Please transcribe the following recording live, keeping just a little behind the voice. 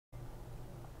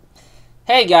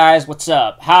Hey guys, what's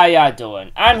up? How y'all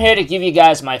doing? I'm here to give you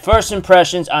guys my first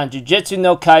impressions on Jujutsu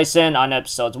no Kaisen on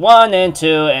episodes 1 and 2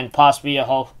 and possibly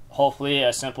hopefully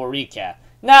a simple recap.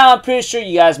 Now, I'm pretty sure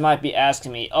you guys might be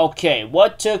asking me, okay,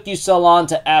 what took you so long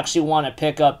to actually want to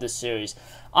pick up this series?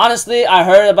 Honestly, I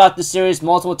heard about the series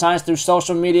multiple times through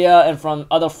social media and from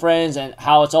other friends and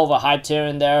how it's overhyped here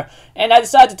and there, and I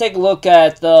decided to take a look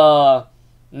at the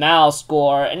Mal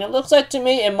score, and it looks like to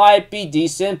me it might be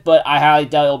decent, but I highly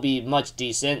doubt it'll be much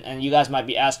decent. And you guys might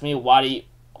be asking me, why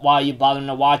are you bothering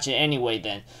to watch it anyway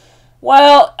then?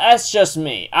 Well, that's just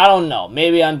me. I don't know.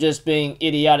 Maybe I'm just being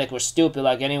idiotic or stupid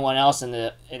like anyone else in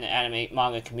the anime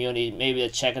manga community. Maybe to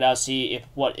check it out, see if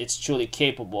what it's truly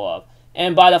capable of.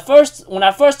 And when I first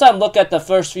time looked at the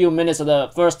first few minutes of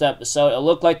the first episode, it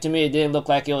looked like to me it didn't look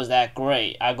like it was that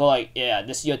great. I go like, yeah,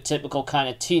 this is your typical kind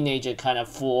of teenager kind of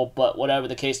fool, but whatever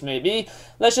the case may be,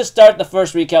 let's just start the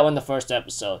first recap in the first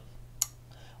episode.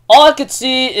 All I could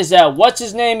see is that, what's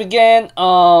his name again?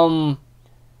 Itadori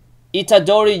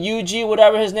Yuji,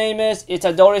 whatever his name is,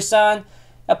 Itadori-san.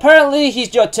 Apparently,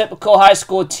 he's your typical high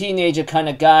school teenager kind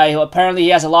of guy who apparently he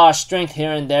has a lot of strength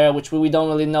here and there, which we don't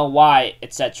really know why,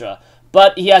 etc.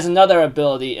 But he has another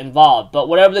ability involved. But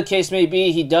whatever the case may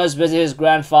be, he does visit his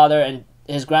grandfather, and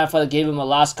his grandfather gave him a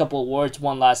last couple of words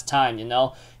one last time, you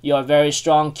know? You're a very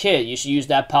strong kid. You should use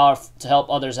that power to help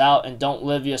others out, and don't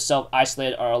live yourself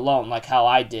isolated or alone like how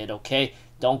I did, okay?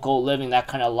 Don't go living that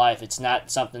kind of life. It's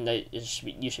not something that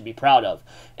you should be proud of.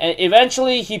 And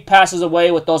eventually, he passes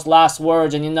away with those last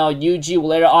words, and you know, Yuji will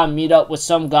later on meet up with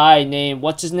some guy named,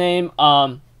 what's his name?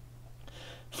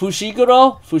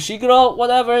 Fushiguro,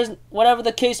 whatever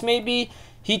the case may be.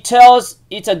 He tells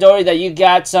Itadori that you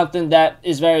got something that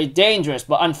is very dangerous,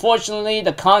 but unfortunately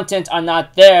the contents are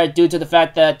not there due to the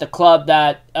fact that the club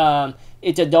that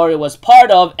Itadori was part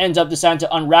of ends up deciding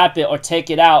to unwrap it or take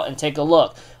it out and take a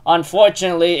look.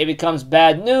 Unfortunately, it becomes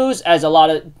bad news as a lot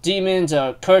of demons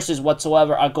or curses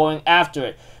whatsoever are going after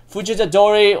it.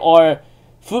 Fujitadori or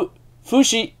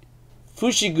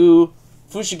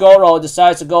Fushiguro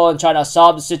decides to go and try to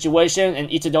solve the situation, and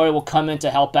Itadori will come in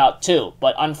to help out too.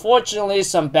 But unfortunately,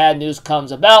 some bad news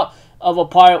comes about of a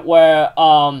part where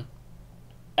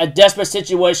a desperate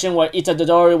situation where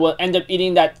Itadori will end up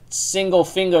eating that single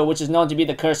finger, which is known to be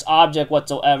the cursed object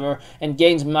whatsoever, and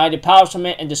gains mighty powers from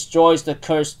it and destroys the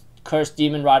cursed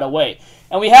demon right away.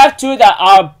 And we have too that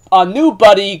our new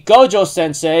buddy Gojo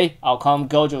Sensei, I'll call him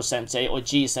Gojo Sensei or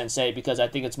G Sensei because I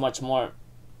think it's much more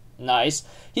nice.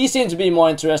 He seems to be more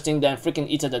interesting than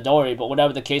freaking Itadori, but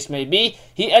whatever the case may be,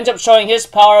 he ends up showing his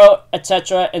power,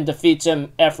 etc., and defeats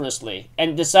him effortlessly,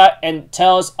 and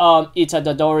tells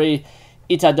Itadori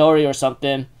or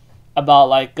something about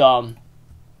like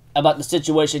about the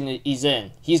situation that he's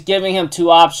in. He's giving him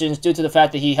two options due to the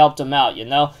fact that he helped him out, you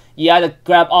know? You either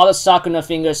grab all the Sakuna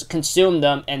fingers, consume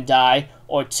them, and die,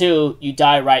 or two, you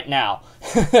die right now.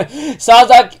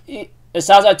 It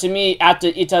sounds like to me,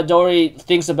 after Itadori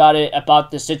thinks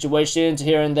about the situations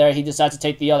here and there, he decides to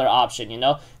take the other option, you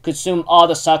know? Consume all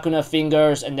the Sakuna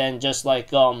fingers and then just like,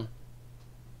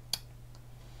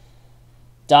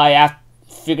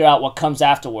 figure out what comes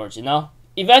afterwards, you know?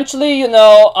 Eventually, you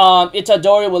know,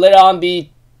 Itadori will later on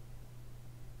be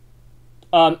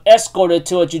escorted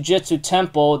to a Jujutsu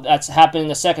temple that's happened in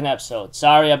the second episode.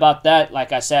 Sorry about that,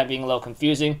 like I said, being a little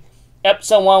confusing.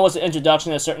 Episode 1 was the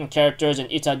introduction of certain characters and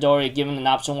Itadori given an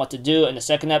option what to do in the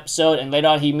second episode, and later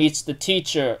on he meets the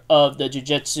teacher of the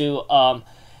Jujutsu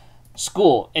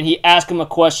school, and he asks him a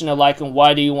question of like,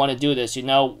 why do you want to do this?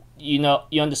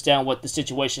 You understand what the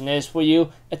situation is for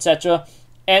you, etc.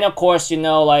 And of course, you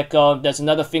know, like there's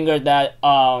another finger that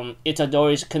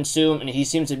Itadori's consumed, and he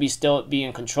seems to be still be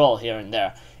in control here and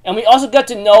there. And we also get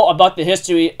to know about the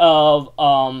history of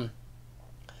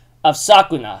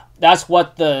Sakuna. That's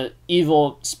what the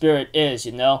evil spirit is,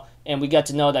 you know? And we get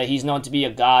to know that he's known to be a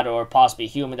god or possibly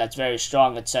human that's very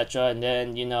strong, etc. And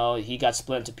then, you know, he got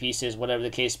split into pieces, whatever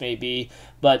the case may be.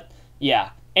 But,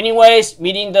 yeah. Anyways,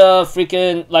 meeting the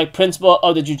freaking, like, principal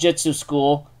of the Jujutsu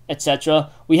school, etc.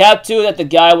 We have, too, that the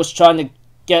guy was trying to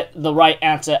get the right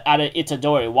answer out of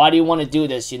Itadori. Why do you want to do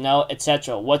this, you know,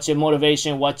 etc.? What's your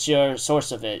motivation? What's your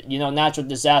source of it? You know, natural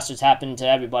disasters happen to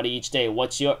everybody each day.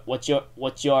 What's your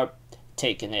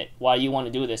take in it? Why you want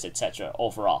to do this, etc.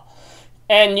 overall.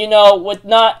 And, you know, with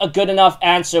not a good enough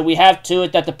answer, we have to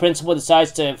it that the principal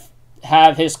decides to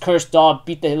have his cursed dog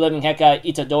beat the living heck out of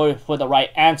Itadori for the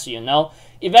right answer, you know?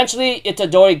 Eventually,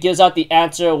 Itadori gives out the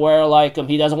answer where, like,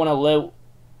 he doesn't want to live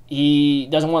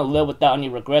without any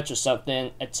regrets or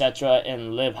something, etc.,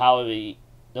 and live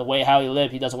the way he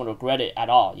lived. He doesn't want to regret it at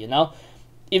all, you know?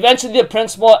 eventually the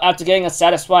principal, after getting a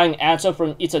satisfying answer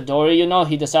from Itadori, you know,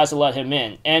 he decides to let him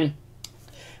in. And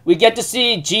we get to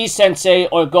see G-sensei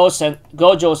or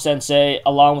Gojo-sensei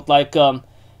along with like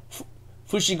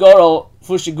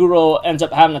Fushiguro ends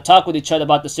up having a talk with each other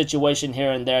about the situation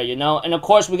here and there, you know. And of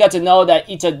course we get to know that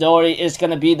Itadori is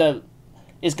gonna be the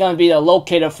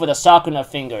locator for the Sakuna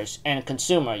fingers and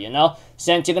consumer, you know.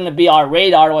 Since you're gonna be our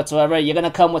radar or whatsoever, you're gonna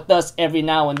come with us every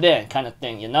now and then, kind of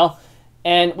thing, you know.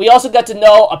 And we also got to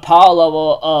know a power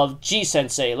level of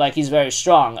G-sensei, like he's very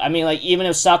strong. I mean, like even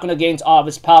if Sakuna gains all of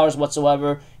his powers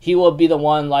whatsoever, he will be the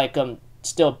one like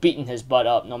still beating his butt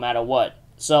up no matter what.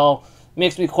 So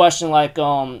makes me question like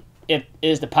if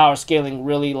is the power scaling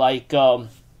really like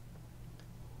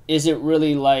is it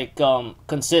really like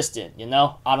consistent, you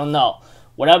know? I don't know.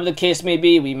 Whatever the case may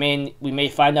be, we may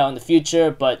find out in the future,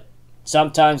 but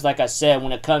sometimes, like I said,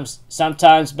 when it comes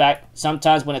sometimes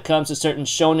when it comes to certain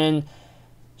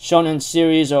shonen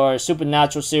series or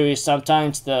supernatural series,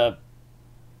 sometimes the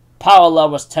power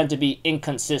levels tend to be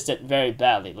inconsistent very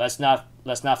badly. Let's not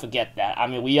forget that. I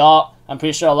mean, I'm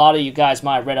pretty sure a lot of you guys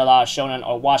might have read a lot of shonen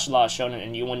or watched a lot of shonen,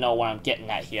 and you will know what I'm getting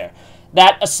at here.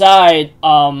 That aside,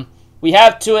 we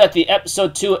have to at the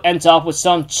episode 2 ends up with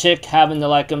some chick having to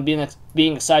like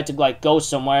being excited to like go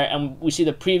somewhere, and we see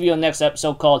the preview of the next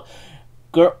episode called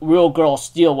Real Girl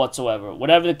Steel whatsoever.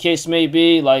 Whatever the case may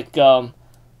be, like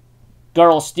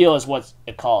Girl Steel is what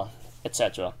it called,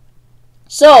 etc.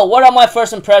 So, what are my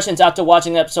first impressions after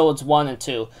watching episodes 1 and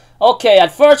 2? Okay,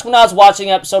 at first when I was watching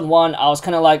episode 1, I was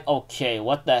kind of like, okay,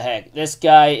 what the heck? This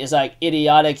guy is like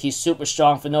idiotic, he's super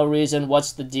strong for no reason,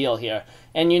 what's the deal here?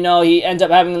 And you know, he ends up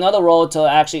having another role to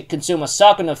actually consume a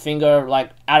Sakuna finger, like,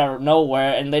 out of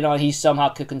nowhere, and later on he somehow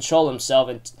could control himself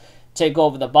and take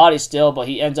over the body still, but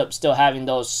he ends up still having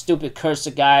those stupid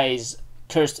cursed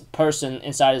person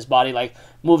inside his body, like,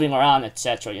 moving around,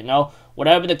 etc., you know?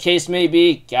 Whatever the case may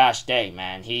be, gosh dang,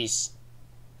 man,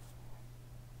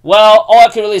 well, all I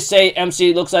can really say,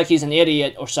 MC looks like he's an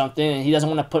idiot or something, and he doesn't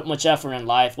want to put much effort in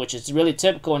life, which is really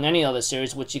typical in any other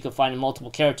series, which you can find in multiple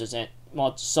characters in.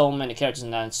 Well, so many characters in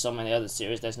that and so many other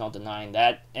series, there's no denying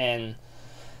that. And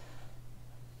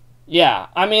yeah,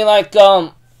 I mean, like,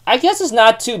 I guess it's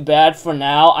not too bad for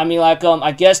now. I mean, like,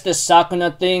 I guess this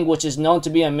Sakuna thing, which is known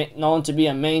to be a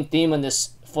main theme in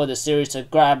this for the series, to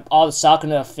grab all the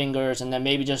Sakuna fingers and then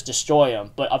maybe just destroy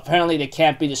them. But apparently they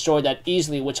can't be destroyed that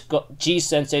easily, which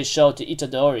G-sensei showed to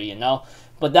Itadori, you know.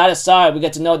 But that aside, we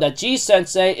get to know that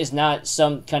G-sensei is not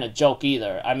some kind of joke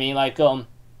either. I mean, like,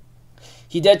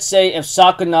 he did say if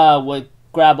Sakuna would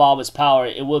grab all of his power,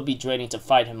 it would be draining to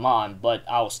fight him on, but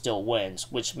I'll still win,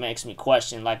 which makes me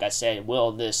question, like I said,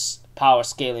 will this power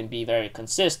scaling be very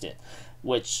consistent?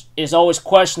 Which is always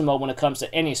questionable when it comes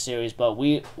to any series, but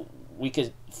we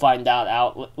could find that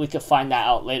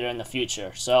out later in the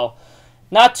future. So,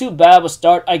 not too bad of a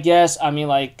start, I guess. I mean,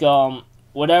 like,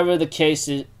 whatever the case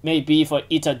may be for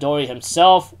Itadori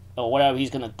himself, or whatever he's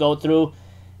gonna go through,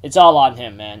 it's all on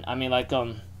him, man. I mean, like,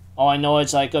 all I know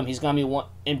is, like, he's gonna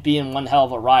be in one hell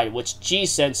of a ride, which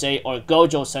G-sensei or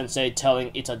Gojo-sensei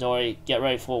telling Itadori, get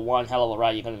ready for one hell of a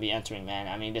ride you're gonna be entering, man.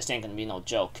 I mean, this ain't gonna be no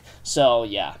joke. So,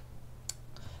 yeah.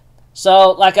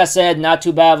 So, like I said, not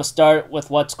too bad of a start with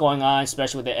what's going on,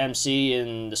 especially with the MC,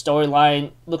 and the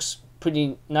storyline looks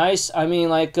pretty nice. I mean,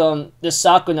 like, this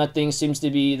Sakuna thing seems to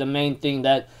be the main thing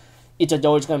that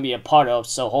Itadori's going to be a part of,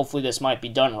 so hopefully this might be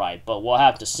done right, but we'll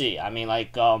have to see. I mean,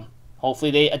 like,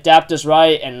 hopefully they adapt this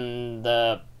right, and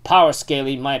the power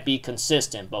scaling might be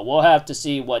consistent, but we'll have to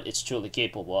see what it's truly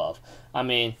capable of. I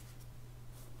mean,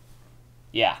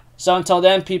 yeah. So until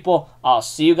then, people, I'll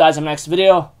see you guys in the next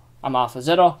video. I'm Alpha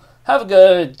Zero. Have a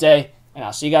good day, and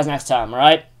I'll see you guys next time,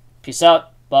 alright? Peace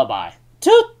out. Bye-bye.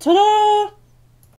 Ta-da!